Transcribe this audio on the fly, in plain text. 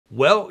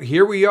Well,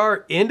 here we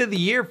are, end of the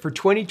year for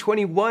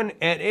 2021,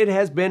 and it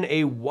has been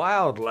a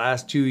wild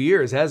last 2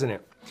 years, hasn't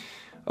it?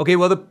 Okay,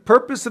 well, the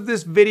purpose of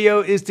this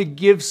video is to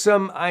give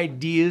some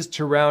ideas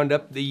to round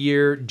up the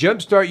year,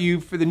 jumpstart you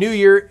for the new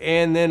year,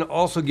 and then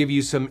also give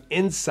you some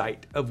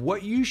insight of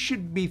what you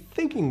should be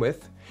thinking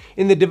with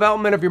in the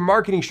development of your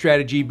marketing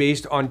strategy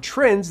based on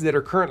trends that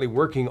are currently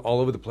working all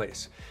over the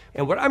place.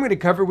 And what I'm going to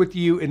cover with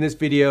you in this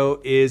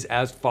video is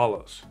as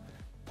follows.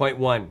 Point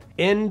 1,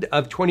 end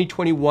of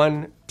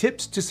 2021,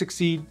 tips to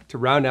succeed to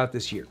round out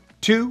this year.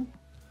 2,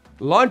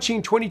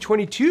 launching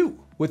 2022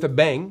 with a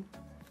bang.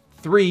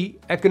 3,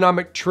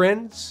 economic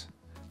trends.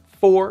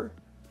 4,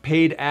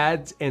 paid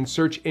ads and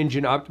search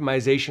engine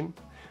optimization.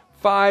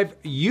 5,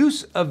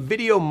 use of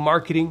video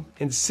marketing.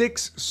 And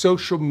 6,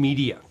 social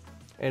media.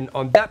 And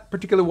on that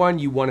particular one,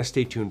 you want to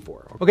stay tuned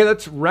for. Okay,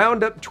 let's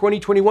round up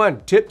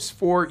 2021. Tips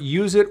for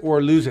use it or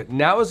lose it.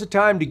 Now is the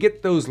time to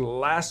get those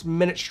last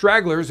minute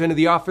stragglers into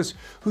the office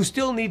who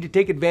still need to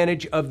take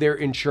advantage of their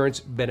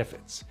insurance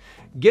benefits.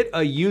 Get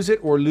a use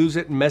it or lose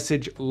it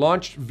message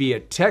launched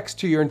via text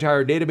to your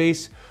entire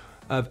database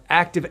of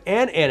active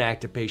and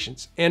inactive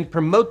patients, and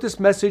promote this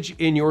message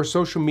in your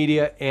social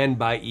media and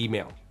by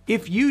email.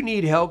 If you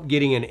need help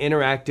getting an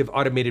interactive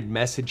automated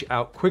message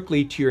out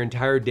quickly to your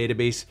entire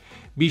database,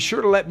 be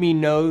sure to let me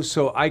know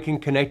so I can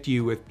connect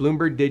you with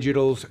Blumberg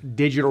Digital's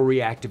digital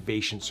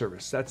reactivation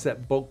service. That's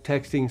that bulk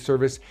texting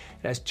service.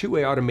 It has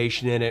two-way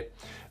automation in it.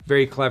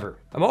 Very clever.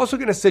 I'm also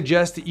going to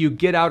suggest that you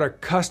get out a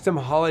custom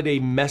holiday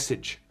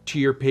message to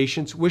your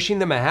patients, wishing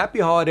them a happy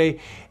holiday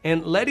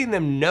and letting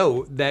them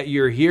know that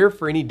you're here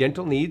for any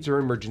dental needs or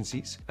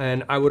emergencies.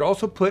 And I would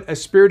also put a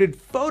spirited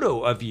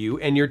photo of you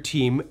and your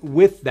team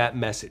with that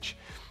message.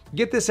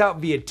 Get this out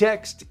via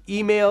text,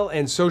 email,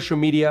 and social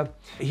media.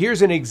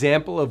 Here's an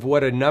example of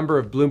what a number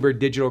of Blumberg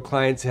Digital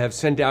clients have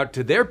sent out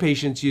to their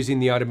patients using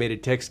the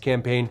automated text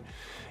campaign.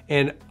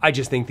 And I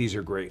just think these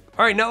are great.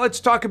 All right, now let's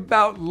talk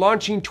about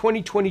launching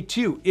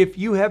 2022. If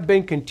you have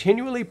been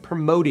continually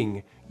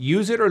promoting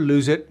use it or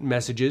lose it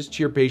messages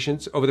to your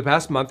patients over the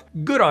past month,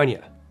 good on you.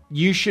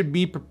 You should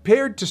be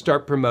prepared to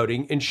start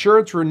promoting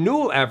insurance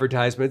renewal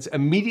advertisements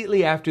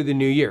immediately after the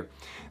new year.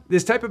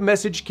 This type of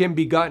message can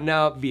be gotten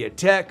out via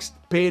text,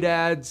 paid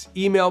ads,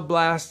 email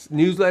blasts,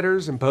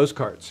 newsletters, and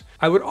postcards.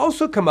 I would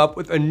also come up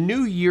with a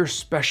New Year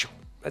special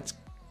that's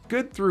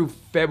good through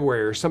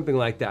February or something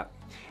like that.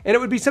 And it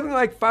would be something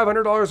like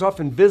 $500 off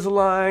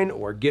Invisalign,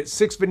 or get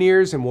 6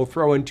 veneers and we'll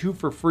throw in 2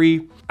 for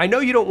free. I know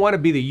you don't want to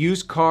be the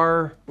used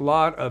car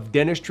lot of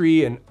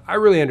dentistry, and I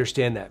really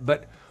understand that,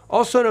 but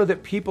also know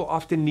that people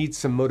often need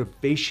some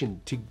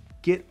motivation to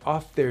get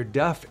off their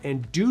duff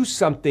and do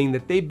something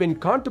that they've been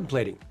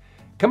contemplating.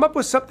 Come up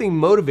with something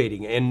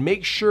motivating and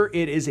make sure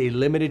it is a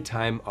limited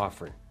time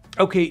offering.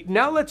 Okay,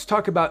 now let's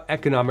talk about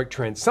economic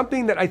trends,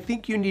 something that I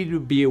think you need to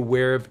be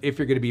aware of if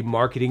you're going to be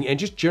marketing and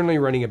just generally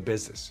running a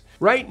business.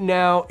 Right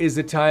now is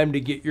the time to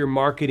get your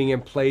marketing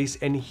in place,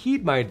 and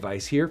heed my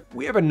advice here.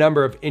 We have a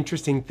number of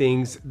interesting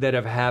things that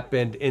have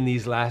happened in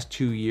these last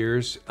 2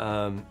 years.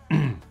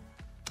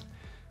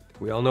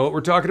 We all know what we're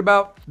talking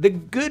about. The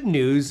good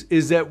news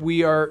is that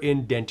we are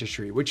in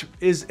dentistry, which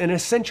is an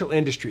essential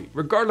industry,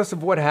 regardless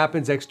of what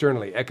happens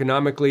externally,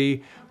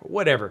 economically,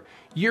 whatever.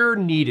 You're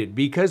needed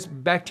because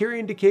bacteria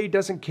and decay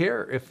doesn't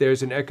care if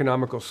there's an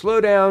economical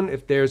slowdown,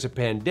 if there's a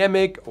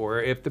pandemic,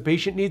 or if the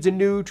patient needs a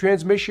new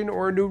transmission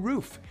or a new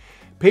roof.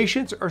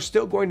 Patients are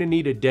still going to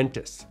need a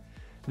dentist.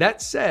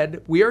 That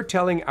said, we are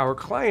telling our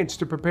clients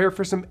to prepare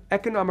for some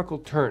economical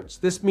turns.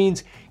 This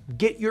means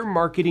get your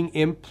marketing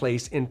in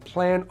place and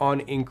plan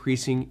on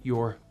increasing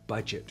your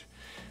budget.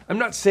 I'm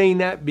not saying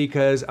that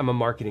because I'm a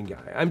marketing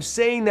guy. I'm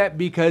saying that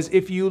because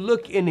if you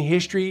look in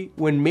history,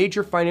 when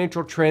major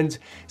financial trends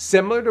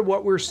similar to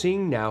what we're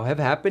seeing now have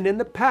happened in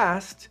the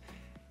past,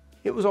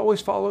 it was always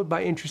followed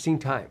by interesting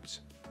times.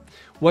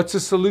 What's the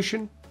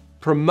solution?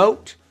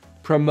 Promote,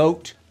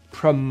 promote,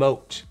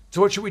 promote.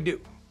 So what should we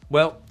do?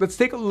 Well, let's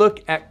take a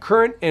look at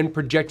current and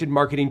projected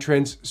marketing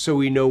trends so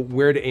we know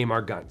where to aim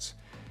our guns.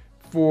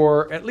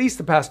 For at least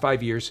the past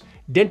 5 years,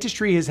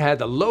 dentistry has had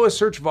the lowest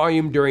search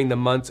volume during the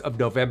months of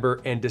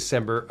November and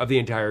December of the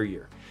entire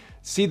year.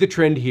 See the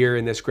trend here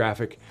in this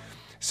graphic.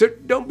 So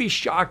don't be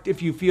shocked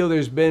if you feel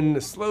there's been a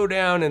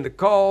slowdown in the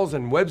calls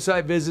and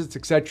website visits,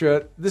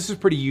 etc. This is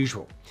pretty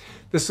usual.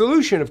 The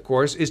solution, of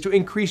course, is to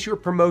increase your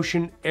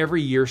promotion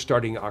every year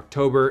starting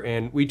October,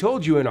 and we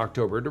told you in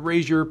October to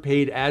raise your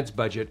paid ads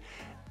budget.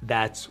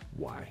 That's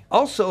why.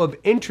 Also of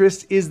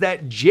interest is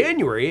that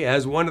January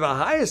has one of the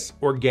highest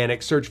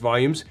organic search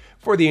volumes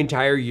for the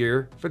entire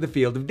year for the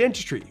field of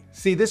dentistry.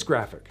 See this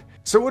graphic.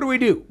 So what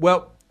do?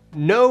 Well,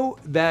 know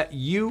that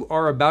you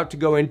are about to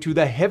go into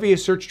the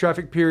heaviest search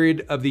traffic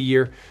period of the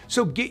year,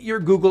 so get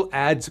your Google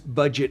Ads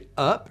budget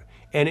up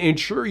and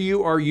ensure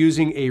you are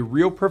using a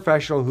real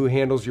professional who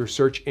handles your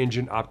search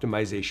engine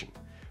optimization.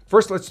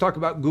 First, let's talk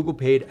about Google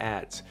paid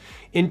ads.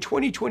 In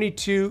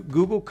 2022,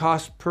 Google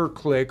costs per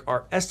click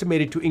are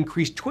estimated to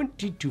increase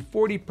 20 to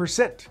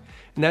 40%.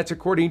 And that's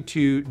according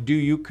to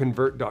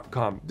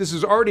doyouconvert.com. This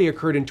has already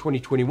occurred in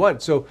 2021,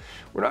 so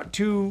we're not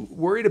too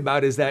worried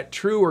about is that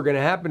true or going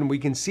to happen. We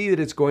can see that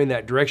it's going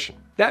that direction.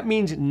 That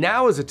means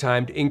now is a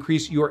time to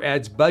increase your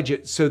ads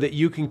budget so that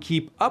you can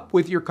keep up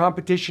with your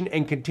competition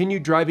and continue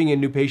driving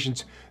in new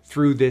patients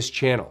through this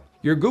channel.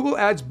 Your Google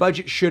Ads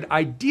budget should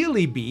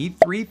ideally be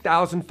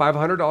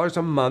 $3,500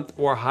 a month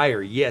or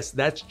higher. Yes,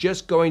 that's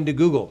just going to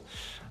Google.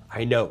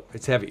 I know,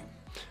 it's heavy,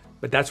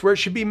 but that's where it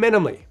should be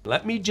minimally.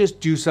 Let me just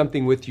do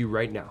something with you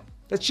right now.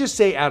 Let's just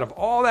say out of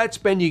all that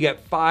spend, you get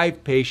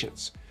 5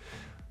 patients.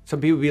 Some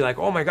people be like,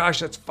 oh my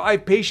gosh, that's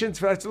 5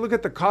 patients. Let's look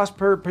at the cost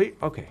per patient.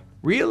 Okay,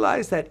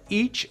 realize that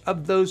each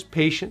of those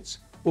patients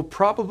will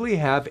probably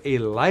have a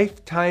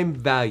lifetime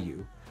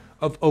value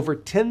of over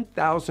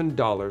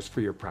 $10,000 for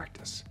your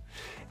practice.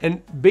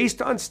 And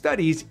based on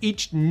studies,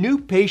 each new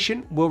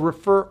patient will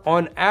refer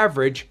on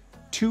average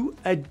 2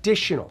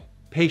 additional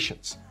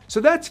patients. So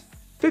that's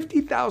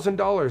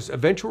 $50,000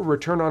 eventual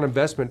return on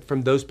investment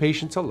from those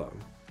patients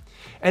alone.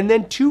 And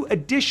then 2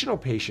 additional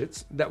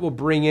patients that will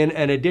bring in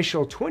an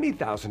additional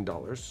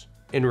 $20,000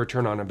 in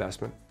return on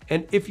investment.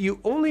 And if you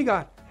only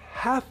got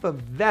half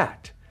of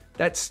that,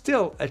 that's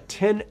still a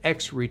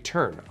 10x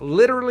return,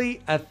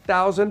 literally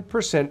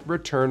 1,000%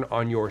 return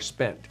on your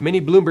spend. Many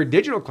Blumberg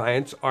Digital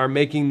clients are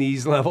making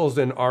these levels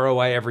in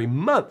ROI every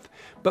month.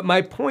 But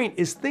my point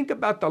is, think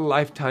about the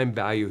lifetime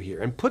value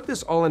here and put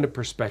this all into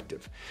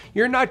perspective.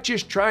 You're not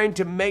just trying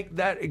to make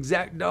that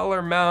exact dollar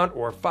amount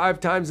or 5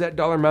 times that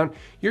dollar amount.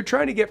 You're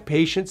trying to get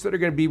patients that are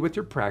going to be with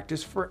your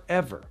practice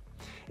forever.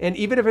 And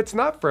even if it's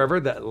not forever,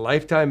 that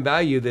lifetime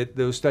value that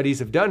those studies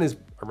have done is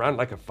around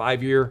like a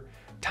 5-year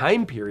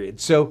time period.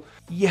 So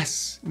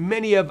yes,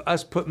 many of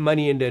us put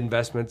money into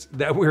investments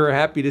that we're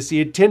happy to see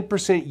a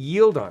 10%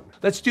 yield on.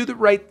 Let's do the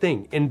right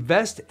thing.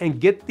 Invest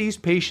and get these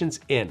patients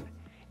in,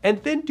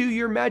 and then do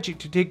your magic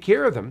to take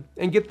care of them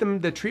and get them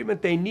the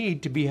treatment they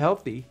need to be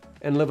healthy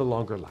and live a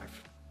longer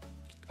life.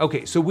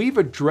 Okay, so we've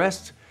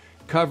addressed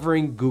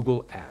covering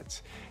Google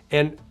Ads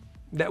and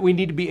that we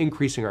need to be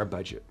increasing our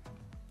budget.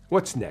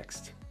 What's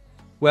next?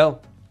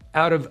 Well,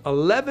 out of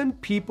 11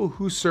 people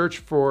who search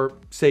for,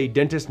 say,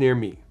 dentist near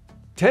me,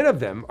 10 of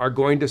them are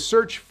going to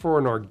search for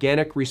an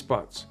organic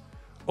response.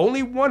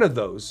 Only 1 of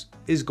those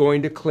is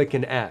going to click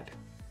an ad.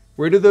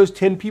 Where do those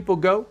 10 people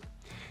go?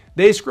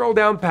 They scroll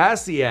down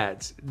past the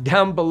ads,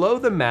 down below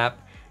the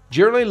map,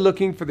 generally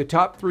looking for the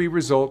top 3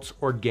 results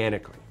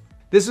organically.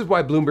 This is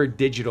why Blumberg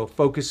Digital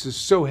focuses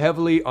so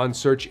heavily on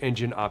search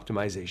engine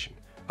optimization,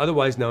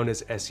 otherwise known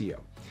as SEO.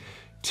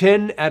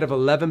 10 out of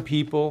 11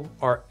 people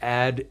are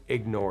ad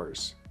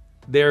ignorers.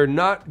 They're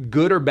not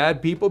good or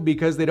bad people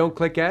because they don't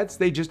click ads,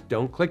 they just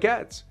don't click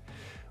ads.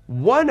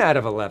 1 out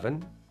of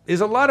 11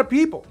 is a lot of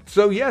people.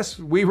 So yes,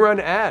 we run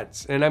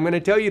ads, and I'm going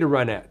to tell you to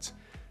run ads.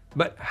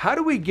 But how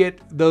do we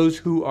get those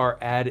who are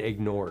ad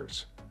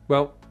ignorers?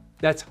 Well,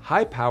 that's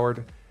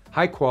high-powered,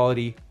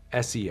 high-quality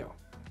SEO.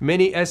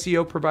 Many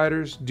SEO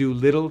providers do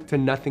little to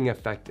nothing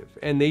effective,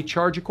 and they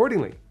charge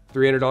accordingly,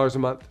 $300 a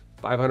month,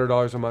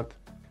 $500 a month.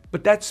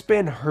 But that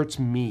spend hurts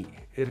me.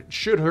 It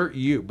should hurt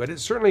you, but it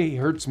certainly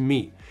hurts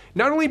me.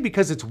 Not only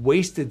because it's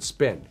wasted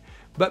spend,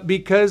 but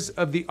because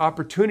of the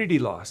opportunity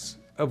loss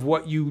of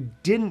what you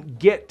didn't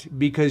get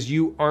because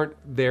you aren't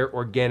there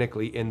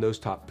organically in those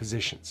top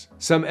positions.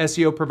 Some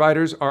SEO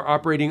providers are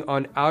operating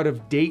on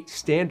out-of-date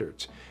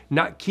standards,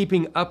 not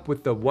keeping up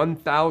with the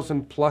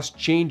 1,000 plus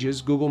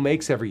changes Google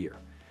makes every year.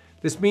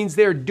 This means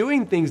they're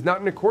doing things not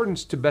in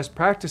accordance to best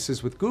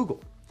practices with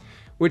Google,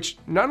 which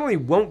not only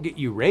won't get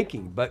you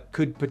ranking, but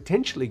could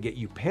potentially get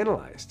you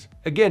penalized.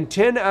 Again,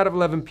 10 out of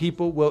 11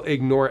 people will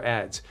ignore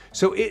ads.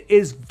 So it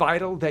is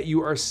vital that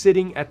you are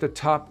sitting at the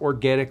top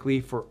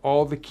organically for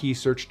all the key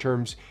search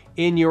terms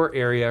in your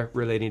area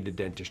relating to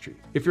dentistry.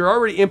 If you're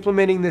already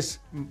implementing this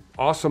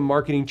awesome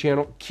marketing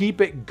channel,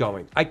 keep it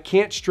going. I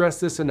can't stress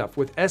this enough.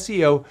 With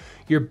SEO,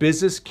 your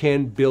business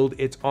can build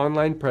its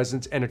online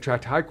presence and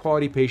attract high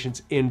quality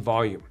patients in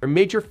volume. A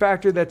major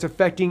factor that's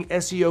affecting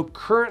SEO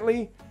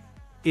currently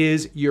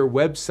is your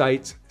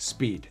website's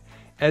speed.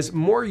 As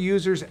more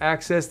users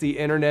access the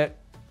internet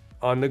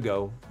on the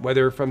go,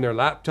 whether from their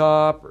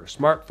laptop or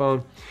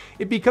smartphone,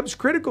 it becomes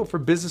critical for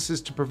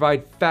businesses to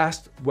provide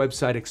fast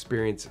website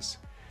experiences.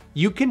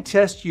 You can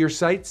test your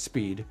site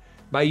speed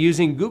by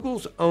using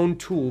Google's own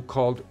tool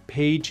called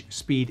Page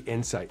Speed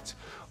Insights.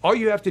 All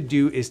you have to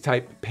do is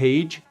type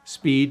Page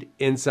Speed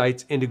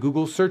Insights into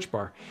Google's search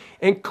bar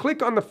and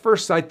click on the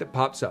first site that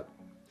pops up.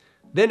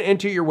 Then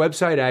enter your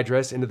website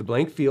address into the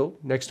blank field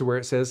next to where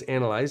it says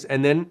Analyze,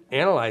 and then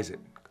analyze it.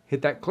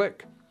 Hit that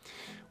click.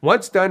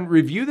 Once done,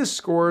 review the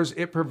scores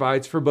it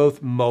provides for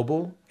both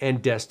mobile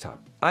and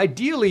desktop.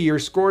 Ideally, your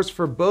scores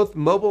for both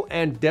mobile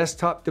and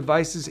desktop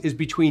devices is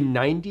between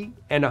 90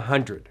 and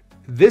 100.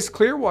 This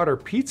Clearwater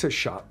Pizza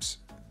Shop's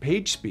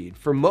page speed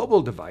for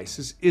mobile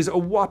devices is a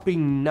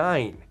whopping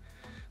 9,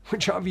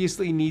 which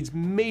obviously needs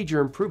major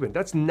improvement.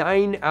 That's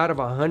 9 out of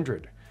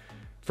 100.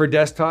 For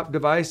desktop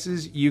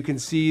devices, you can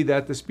see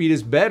that the speed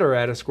is better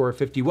at a score of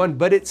 51,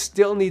 but it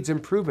still needs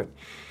improvement.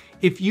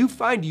 If you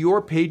find your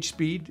page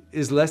speed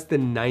is less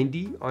than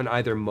 90 on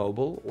either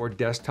mobile or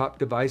desktop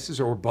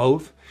devices or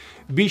both,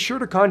 be sure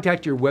to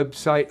contact your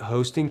website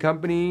hosting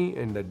company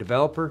and the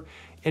developer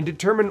and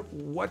determine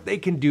what they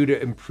can do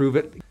to improve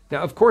it.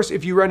 Now, of course,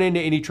 if you run into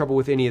any trouble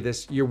with any of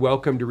this, you're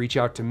welcome to reach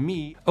out to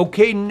me.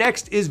 Okay,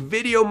 next is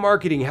video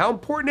marketing. How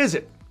important is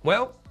it?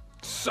 Well,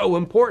 so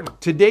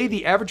important. Today,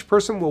 the average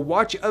person will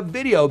watch a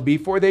video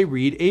before they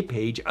read a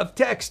page of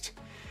text.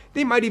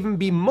 They might even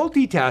be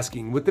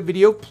multitasking with the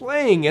video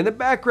playing in the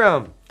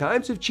background.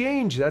 Times have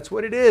changed, that's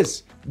what it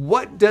is.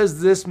 What does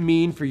this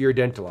mean for your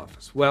dental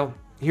office? Well,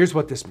 here's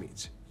what this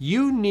means.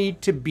 You need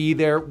to be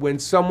there when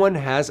someone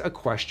has a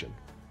question,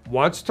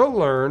 wants to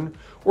learn,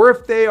 or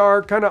if they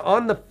are kind of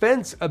on the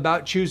fence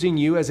about choosing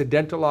you as a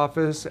dental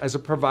office, as a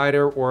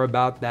provider, or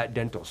about that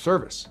dental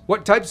service.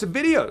 What types of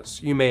videos,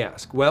 you may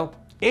ask? Well,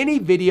 any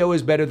video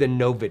is better than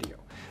no video,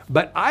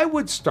 but I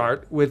would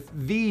start with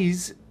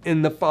these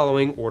in the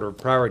following order of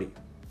priority.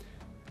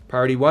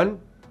 Priority 1,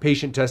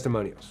 patient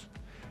testimonials.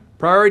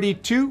 Priority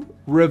 2,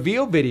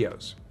 reveal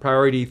videos.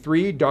 Priority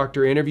 3,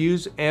 doctor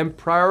interviews. And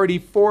priority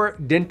 4,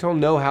 dental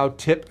know-how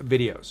tip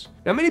videos.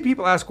 Now, many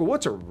people ask, well,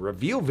 what's a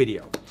reveal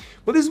video?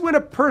 Well, this is when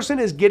a person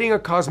is getting a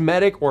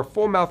cosmetic or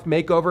full mouth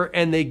makeover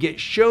and they get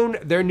shown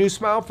their new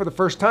smile for the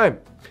first time.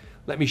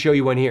 Let me show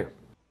you one here.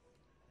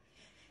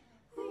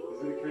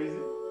 Isn't it crazy?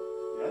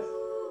 Yes?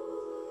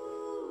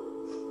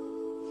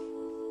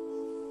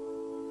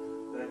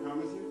 Did I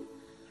promise you?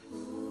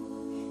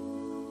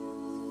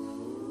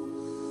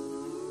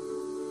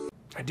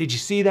 Did you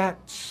see that?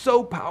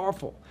 So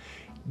powerful.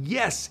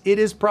 Yes, it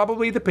is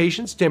probably the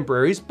patient's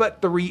temporaries,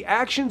 but the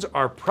reactions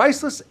are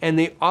priceless and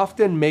they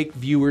often make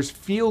viewers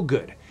feel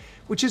good,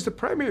 which is the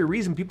primary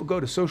reason people go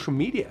to social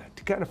media,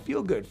 to kind of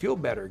feel good, feel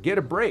better, get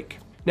a break.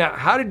 Now,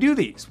 how to do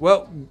these?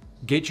 Well,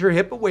 get your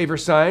HIPAA waiver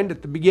signed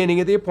at the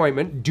beginning of the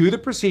appointment, do the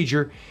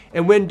procedure,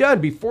 and when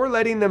done, before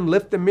letting them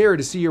lift the mirror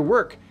to see your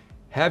work,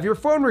 have your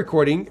phone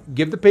recording,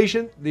 give the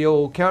patient the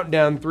old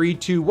countdown 3,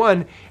 2,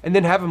 1, and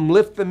then have them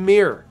lift the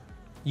mirror.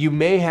 You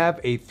may have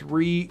a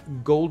 3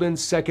 golden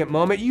second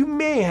moment. You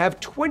may have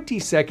 20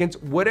 seconds.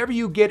 Whatever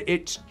you get,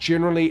 it's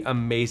generally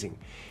amazing.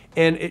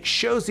 And it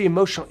shows the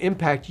emotional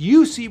impact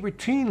you see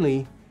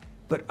routinely,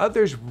 but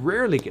others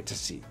rarely get to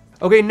see.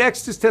 Okay,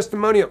 next is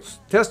testimonials.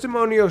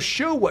 Testimonials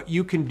show what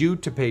you can do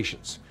to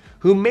patients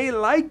who may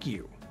like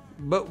you,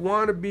 but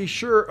want to be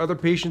sure other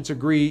patients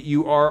agree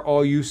you are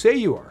all you say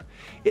you are.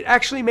 It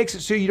actually makes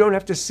it so you don't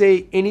have to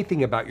say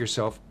anything about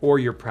yourself or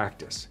your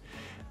practice.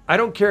 I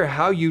don't care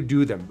how you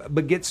do them,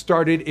 but get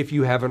started if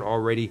you haven't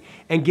already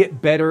and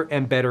get better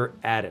and better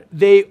at it.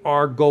 They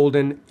are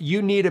golden.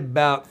 You need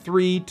about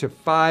 3 to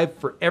 5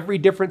 for every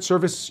different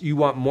service you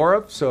want more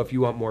of. So if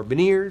you want more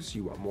veneers,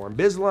 you want more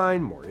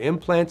Invisalign, more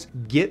implants,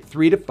 get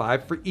 3 to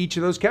 5 for each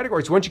of those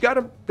categories. Once you got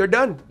them, they're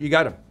done. You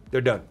got them, they're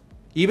done.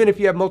 Even if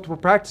you have multiple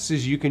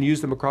practices, you can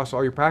use them across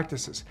all your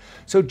practices.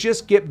 So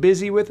just get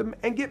busy with them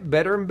and get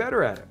better and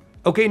better at it.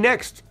 Okay,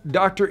 next,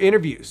 doctor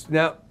interviews.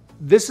 Now,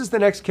 this is the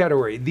next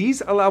category.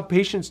 These allow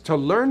patients to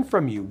learn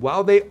from you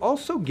while they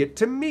also get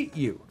to meet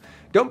you.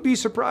 Don't be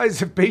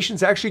surprised if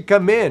patients actually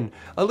come in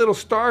a little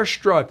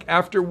starstruck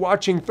after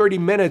watching 30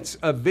 minutes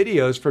of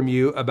videos from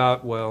you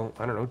about, well,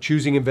 I don't know,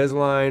 choosing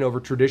Invisalign over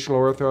traditional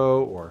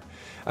ortho, or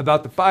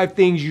about the 5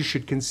 things you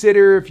should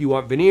consider if you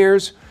want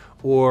veneers,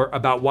 or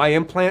about why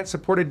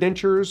implant-supported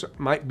dentures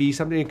might be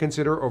something to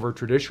consider over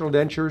traditional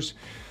dentures.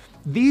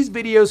 These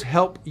videos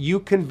help you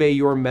convey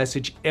your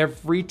message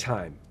every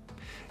time.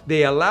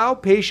 They allow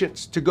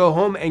patients to go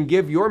home and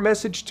give your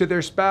message to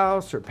their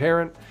spouse or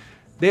parent.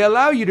 They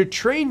allow you to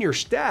train your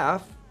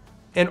staff,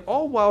 and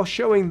all while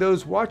showing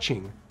those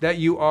watching that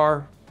you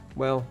are,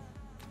 well,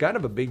 kind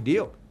of a big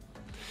deal.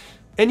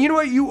 And you know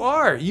what? You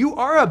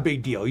are a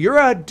big deal. You're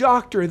a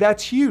doctor.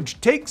 That's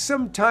huge. Take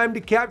some time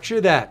to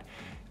capture that.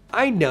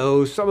 I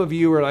know some of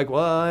you are like,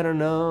 well, I don't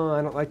know.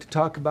 I don't like to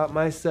talk about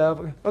myself.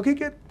 Okay,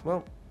 good.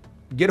 Well,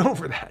 get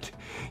over that.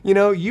 You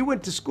know, you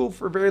went to school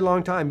for a very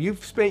long time.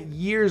 You've spent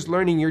years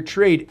learning your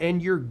trade and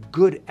you're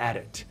good at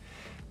it.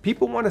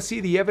 People want to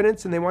see the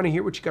evidence and they want to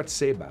hear what you got to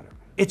say about it.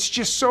 It's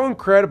just so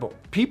incredible.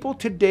 People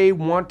today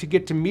want to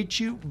get to meet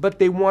you, but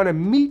they want to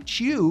meet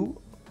you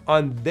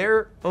on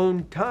their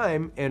own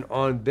time and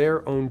on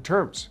their own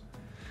terms.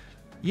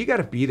 You got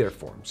to be there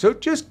for them. So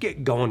just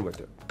get going with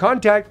it.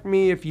 Contact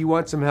me if you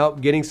want some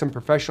help getting some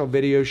professional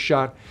videos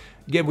shot.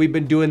 Again, we've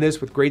been doing this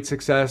with great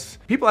success.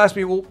 People ask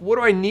me, well, what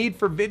do I need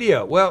for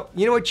video? Well,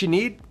 you know what you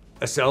need?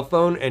 A cell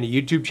phone and a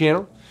YouTube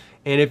channel.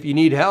 And if you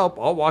need help,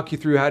 I'll walk you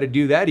through how to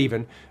do that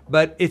even.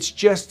 But it's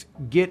just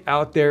get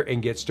out there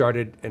and get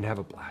started and have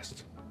a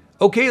blast.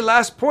 Okay,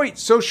 last point,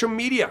 social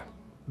media.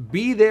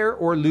 Be there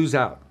or lose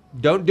out.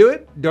 Don't do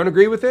it, don't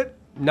agree with it,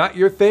 not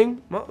your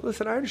thing. Well,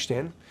 listen, I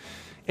understand.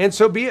 And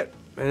so be it.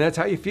 And that's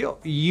how you feel.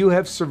 You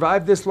have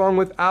survived this long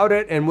without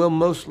it and will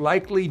most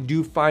likely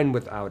do fine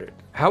without it.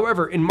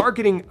 However, in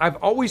marketing, I've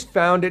always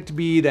found it to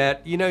be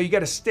that, you got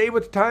to stay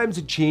with the times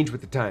and change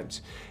with the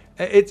times.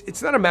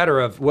 It's not a matter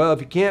of, well,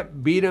 if you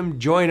can't beat them,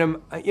 join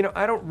them. You know,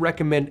 I don't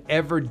recommend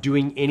ever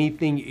doing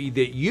anything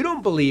that you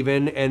don't believe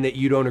in and that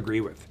you don't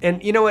agree with.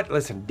 And you know what?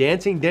 Listen,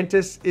 dancing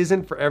dentists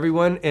isn't for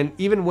everyone. And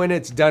even when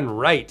it's done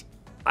right,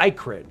 I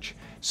cringe.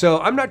 So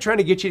I'm not trying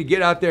to get you to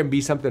get out there and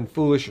be something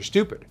foolish or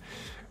stupid.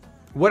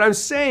 What I'm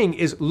saying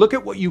is look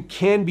at what you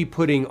can be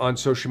putting on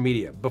social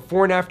media.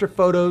 Before and after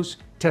photos,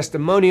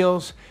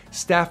 testimonials,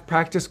 staff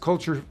practice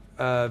culture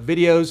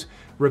videos,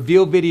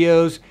 reveal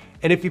videos.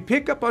 And if you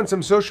pick up on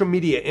some social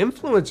media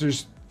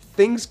influencers,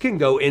 things can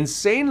go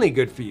insanely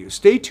good for you.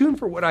 Stay tuned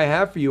for what I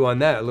have for you on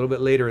that a little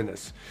bit later in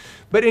this.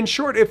 But in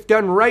short, if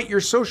done right,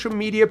 your social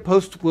media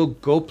posts will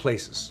go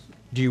places.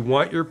 Do you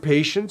want your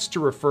patients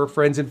to refer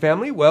friends and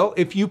family? Well,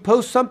 if you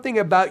post something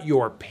about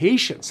your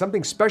patient,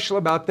 something special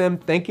about them,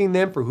 thanking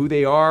them for who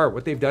they are,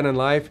 what they've done in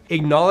life,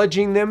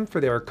 acknowledging them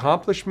for their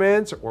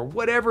accomplishments, or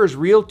whatever is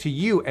real to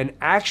you and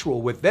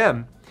actual with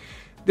them,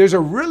 there's a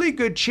really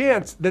good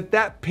chance that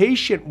that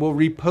patient will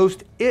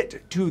repost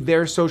it to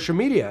their social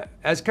media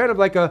as kind of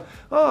like a,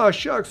 oh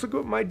shucks, look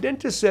what my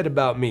dentist said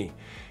about me.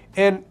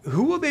 And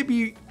who will they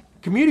be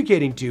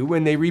communicating to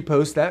when they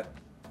repost that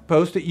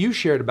post that you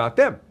shared about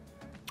them?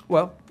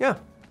 Well, yeah,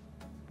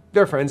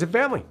 their friends and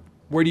family.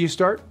 Where do you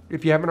start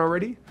if you haven't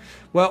already?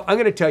 Well, I'm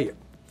gonna tell you,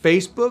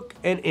 Facebook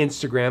and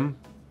Instagram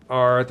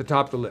are at the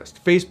top of the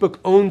list. Facebook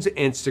owns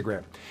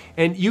Instagram,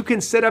 and you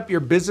can set up your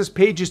business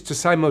pages to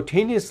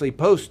simultaneously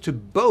post to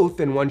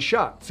both in one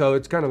shot. So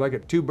it's kind of like a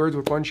two birds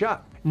with one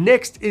shot.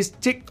 Next is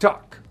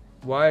TikTok.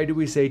 Why do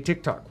we say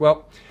TikTok?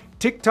 Well,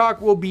 TikTok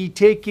will be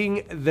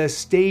taking the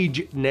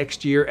stage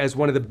next year as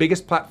one of the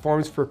biggest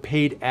platforms for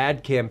paid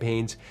ad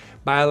campaigns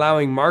by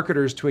allowing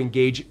marketers to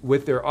engage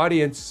with their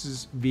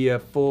audiences via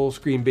full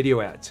screen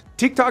video ads.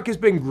 TikTok has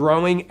been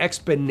growing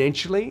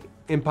exponentially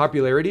in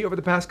popularity over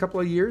the past couple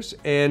of years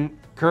and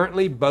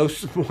currently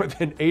boasts more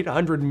than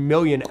 800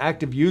 million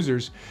active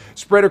users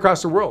spread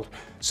across the world.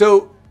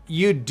 So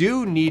you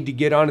do need to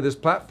get onto this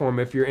platform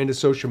if you're into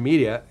social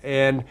media.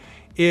 And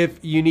if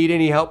you need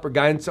any help or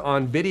guidance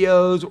on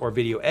videos or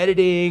video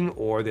editing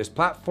or this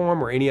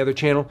platform or any other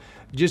channel,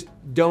 just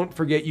don't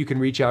forget you can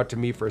reach out to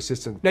me for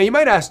assistance. Now you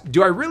might ask,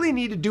 do I really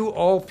need to do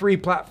all three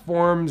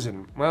platforms?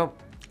 And well,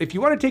 if you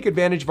want to take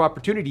advantage of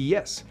opportunity,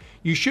 yes.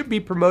 You should be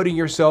promoting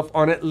yourself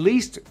on at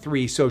least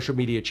 3 social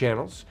media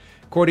channels.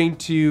 According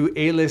to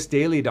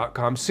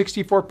alistdaily.com,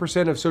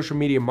 64% of social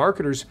media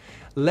marketers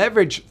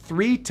leverage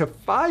 3 to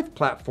 5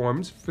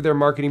 platforms for their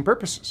marketing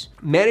purposes.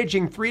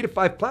 Managing 3 to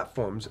 5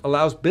 platforms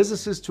allows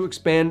businesses to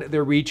expand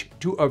their reach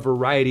to a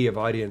variety of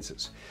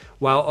audiences,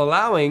 while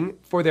allowing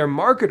for their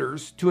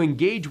marketers to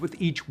engage with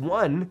each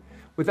one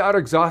without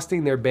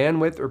exhausting their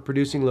bandwidth or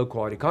producing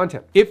low-quality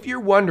content. If you're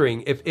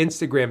wondering if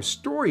Instagram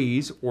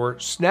Stories or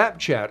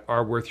Snapchat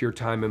are worth your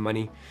time and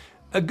money,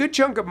 a good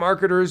chunk of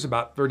marketers,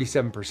 about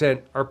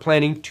 37%, are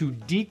planning to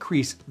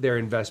decrease their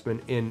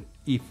investment in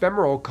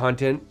ephemeral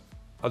content,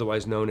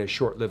 otherwise known as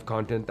short-lived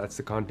content. That's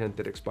the content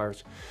that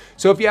expires.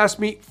 So if you ask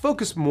me,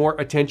 focus more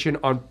attention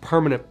on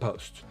permanent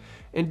posts.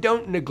 And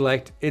don't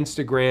neglect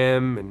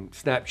Instagram and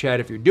Snapchat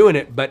if you're doing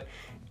it, but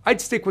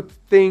I'd stick with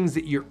things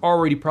that you're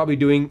already probably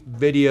doing: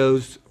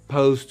 videos,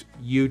 posts,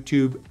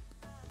 YouTube,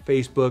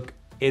 Facebook,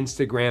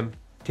 Instagram,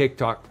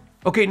 TikTok.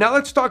 Okay, now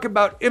let's talk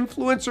about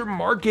influencer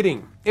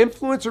marketing.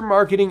 Influencer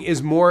marketing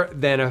is more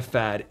than a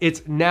fad.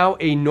 It's now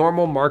a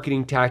normal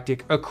marketing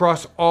tactic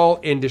across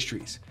all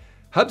industries.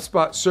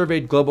 HubSpot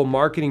surveyed global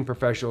marketing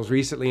professionals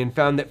recently and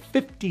found that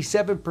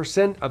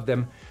 57% of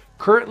them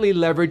currently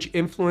leverage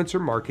influencer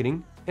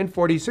marketing, and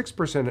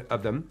 46%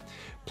 of them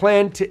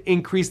plan to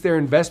increase their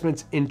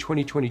investments in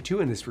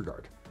 2022 in this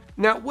regard.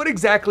 Now, what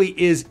exactly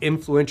is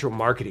influential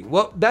marketing?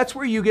 Well, that's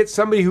where you get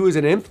somebody who is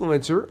an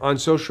influencer on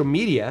social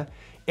media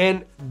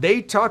and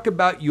they talk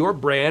about your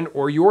brand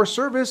or your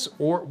service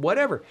or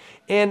whatever.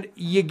 And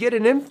you get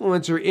an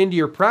influencer into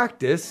your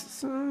practice,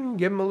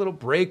 give them a little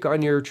break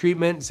on your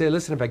treatment and say,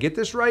 listen, if I get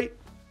this right,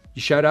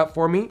 you shout out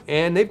for me.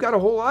 And they've got a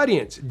whole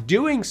audience.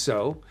 Doing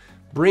so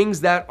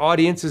brings that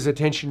audience's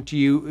attention to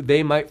you.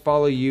 They might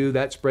follow you.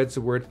 That spreads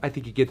the word. I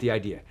think you get the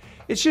idea.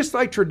 It's just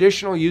like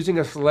traditional using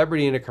a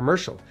celebrity in a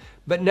commercial.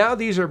 But now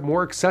these are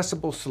more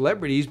accessible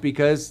celebrities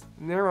because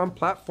they're on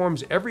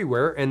platforms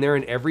everywhere and they're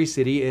in every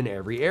city in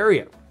every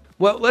area.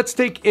 Well, let's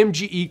take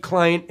MGE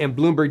client and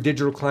Blumberg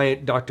Digital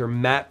client, Dr.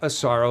 Matt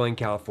Asaro in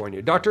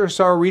California. Dr.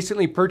 Asaro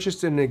recently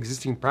purchased an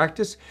existing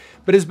practice,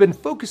 but has been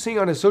focusing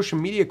on his social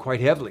media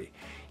quite heavily.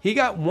 He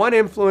got one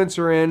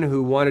influencer in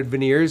who wanted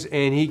veneers,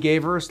 and he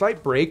gave her a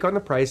slight break on the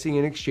pricing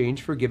in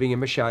exchange for giving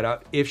him a shout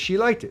out if she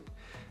liked it.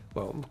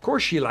 Well, of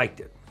course she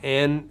liked it.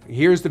 And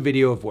here's the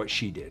video of what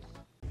she did.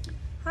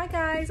 Hi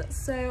guys,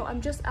 so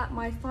I'm just at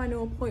my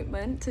final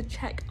appointment to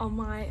check on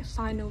my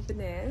final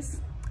veneers.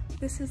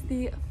 This is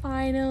the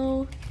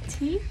final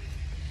teeth.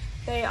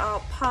 They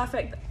are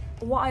perfect.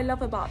 What I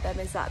love about them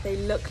is that they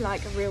look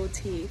like real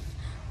teeth.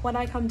 When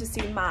I come to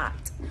see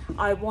Matt,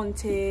 I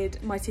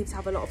wanted my teeth to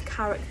have a lot of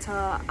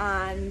character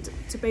and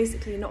to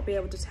basically not be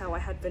able to tell I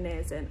had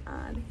veneers in,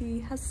 and he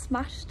has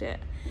smashed it.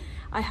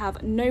 I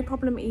have no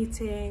problem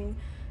eating,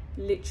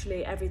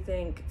 literally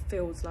everything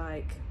feels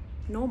like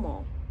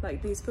normal.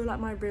 Like these feel like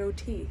my real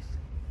teeth.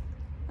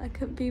 I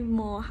couldn't be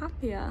more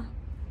happier.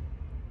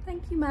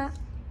 Thank you, Matt.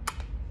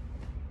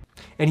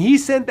 And he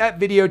sent that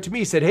video to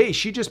me, said, hey,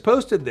 she just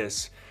posted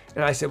this.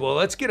 And I said, well,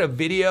 let's get a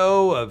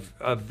video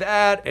of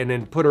that and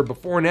then put her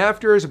before and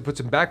afters and put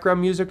some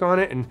background music on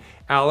it. And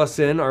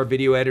Allison, our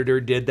video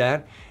editor, did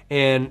that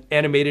and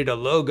animated a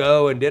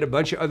logo and did a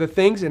bunch of other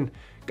things and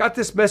got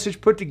this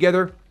message put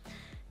together.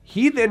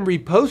 He then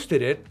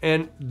reposted it,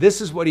 and this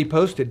is what he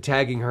posted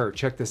tagging her.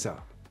 Check this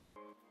out.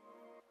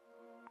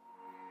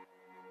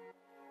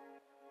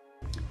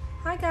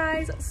 Hi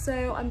guys,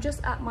 so I'm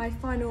just at my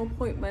final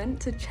appointment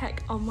to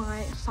check on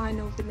my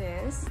final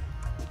veneers.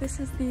 This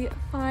is the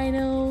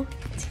final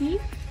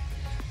teeth.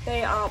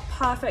 They are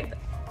perfect.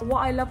 What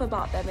I love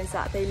about them is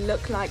that they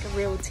look like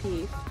real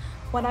teeth.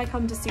 When I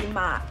come to see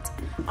Matt,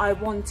 I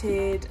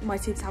wanted my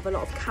teeth to have a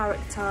lot of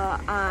character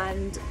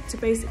and to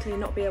basically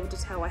not be able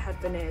to tell I had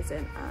veneers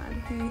in,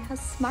 and he has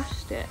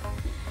smashed it.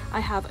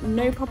 I have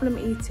no problem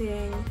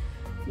eating.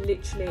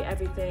 Literally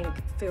everything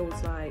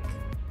feels like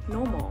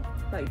normal.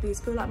 Like these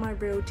feel like my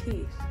real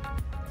teeth.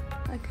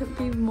 I couldn't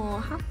be more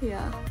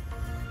happier.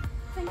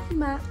 Thank you,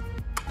 Matt.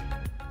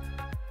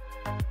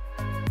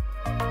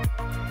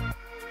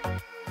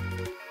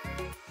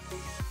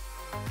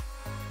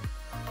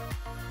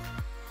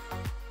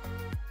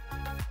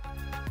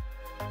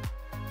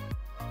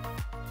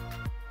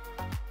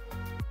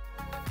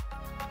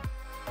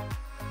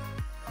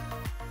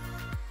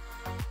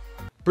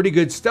 Pretty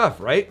good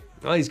stuff, right?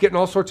 Well, he's getting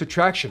all sorts of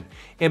traction.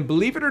 And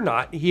believe it or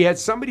not, he had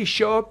somebody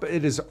show up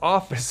at his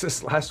office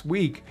this last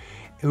week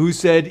who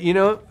said, you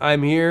know,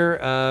 I'm here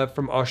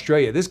from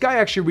Australia. This guy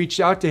actually reached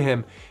out to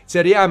him,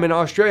 said, yeah, I'm in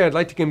Australia. I'd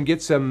like to come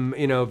get some,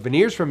 you know,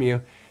 veneers from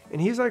you. And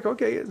he's like,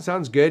 okay, it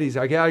sounds good. He's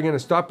like, yeah, I'm going to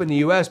stop in the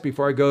US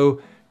before I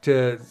go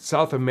to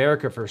South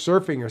America for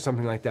surfing or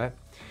something like that.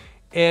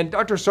 And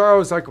Dr. Sorrow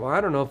was like, well,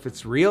 I don't know if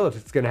it's real, if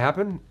it's going to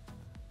happen.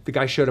 The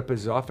guy showed up at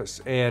his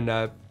office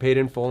and paid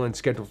in full and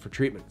scheduled for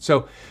treatment.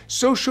 So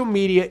social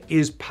media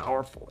is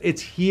powerful.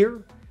 It's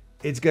here,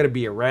 it's gonna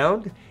be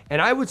around,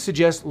 and I would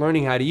suggest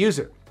learning how to use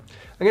it.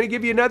 I'm gonna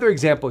give you another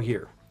example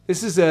here.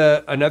 This is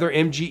another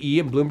MGE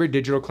and Blumberg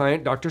Digital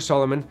client, Dr.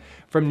 Solomon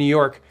from New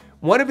York.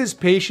 One of his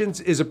patients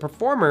is a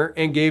performer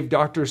and gave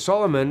Dr.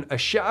 Solomon a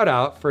shout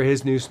out for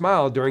his new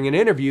smile during an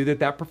interview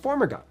that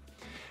performer got.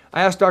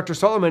 I asked Dr.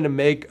 Solomon to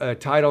make a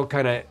title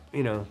kind of,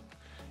 you know,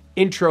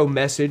 intro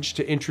message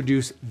to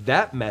introduce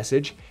that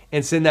message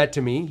and send that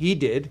to me. He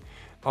did.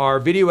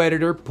 Our video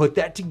editor put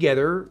that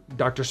together,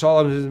 Dr.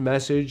 Solomon's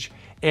message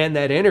and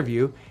that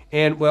interview,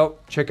 and well,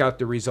 check out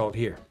the result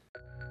here.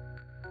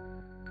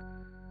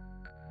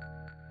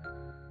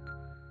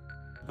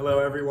 Hello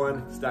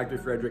everyone, it's Dr.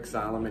 Frederick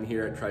Solomon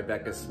here at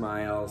Tribeca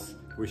Smiles,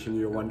 wishing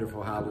you a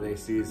wonderful holiday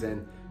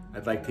season.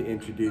 I'd like to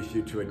introduce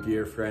you to a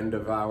dear friend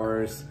of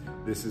ours.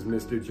 This is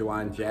Mr.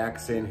 Juwan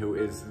Jackson, who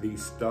is the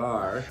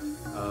star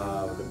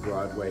of the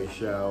Broadway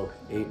show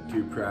Ain't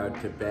Too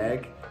Proud to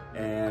Beg.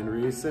 And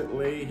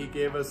recently he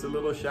gave us a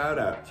little shout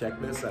out.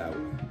 Check this out.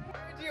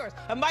 It's yours.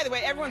 And by the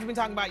way, everyone's been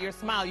talking about your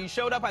smile. You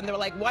showed up and they were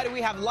like, why do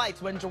we have lights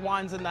when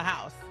Juwan's in the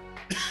house?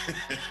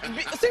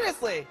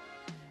 Seriously.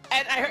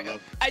 And I heard,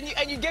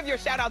 and you give your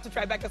shout out to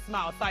Tribeca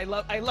Smiles. I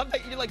love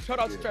that you like shout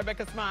out to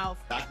Tribeca Smiles.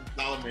 Dr.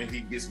 Solomon, he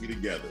gets me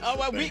together. Oh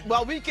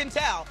well, we can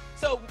tell.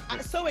 So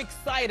I'm so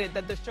excited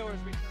that the show is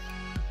returning.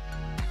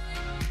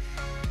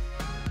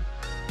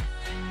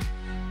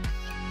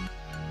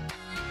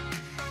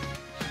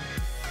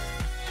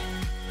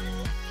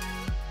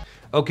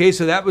 Okay,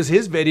 so that was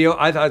his video.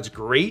 I thought it's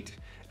great.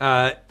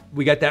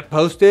 We got that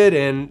posted,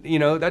 and you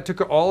know, that took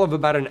all of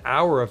about an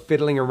hour of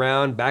fiddling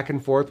around back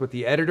and forth with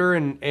the editor,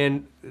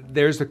 and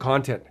there's the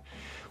content.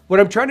 What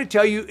I'm trying to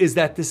tell you is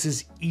that this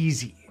is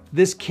easy.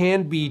 This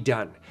can be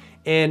done,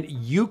 and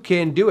you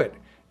can do it.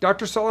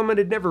 Dr. Solomon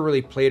had never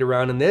really played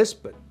around in this,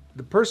 but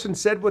the person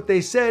said what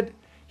they said.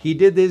 He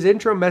did his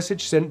intro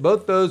message, sent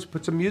both those,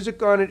 put some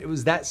music on it. It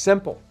was that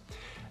simple.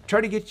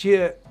 Try to get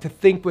you to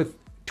think with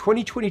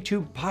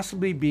 2022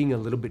 possibly being a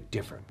little bit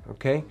different,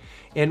 okay?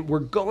 And we're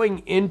going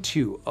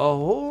into a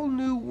whole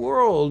new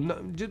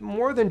world,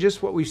 more than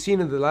just what we've seen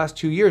in the last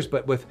 2 years,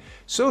 but with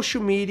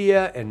social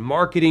media and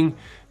marketing,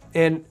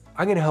 and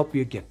I'm gonna help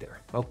you get there,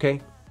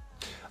 okay?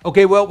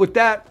 Okay, well, with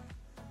that,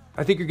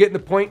 I think you're getting the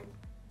point.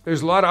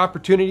 There's a lot of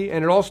opportunity,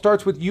 and it all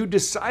starts with you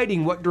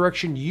deciding what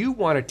direction you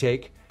wanna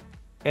take,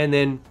 and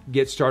then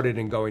get started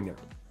and going there.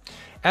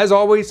 As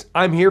always,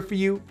 I'm here for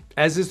you,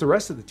 as is the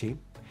rest of the team,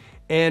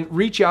 and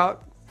reach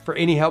out for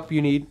any help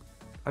you need.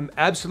 I'm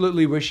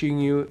absolutely wishing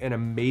you an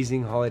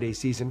amazing holiday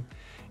season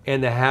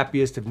and the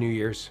happiest of New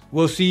Year's.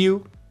 We'll see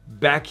you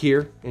back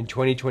here in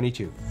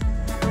 2022.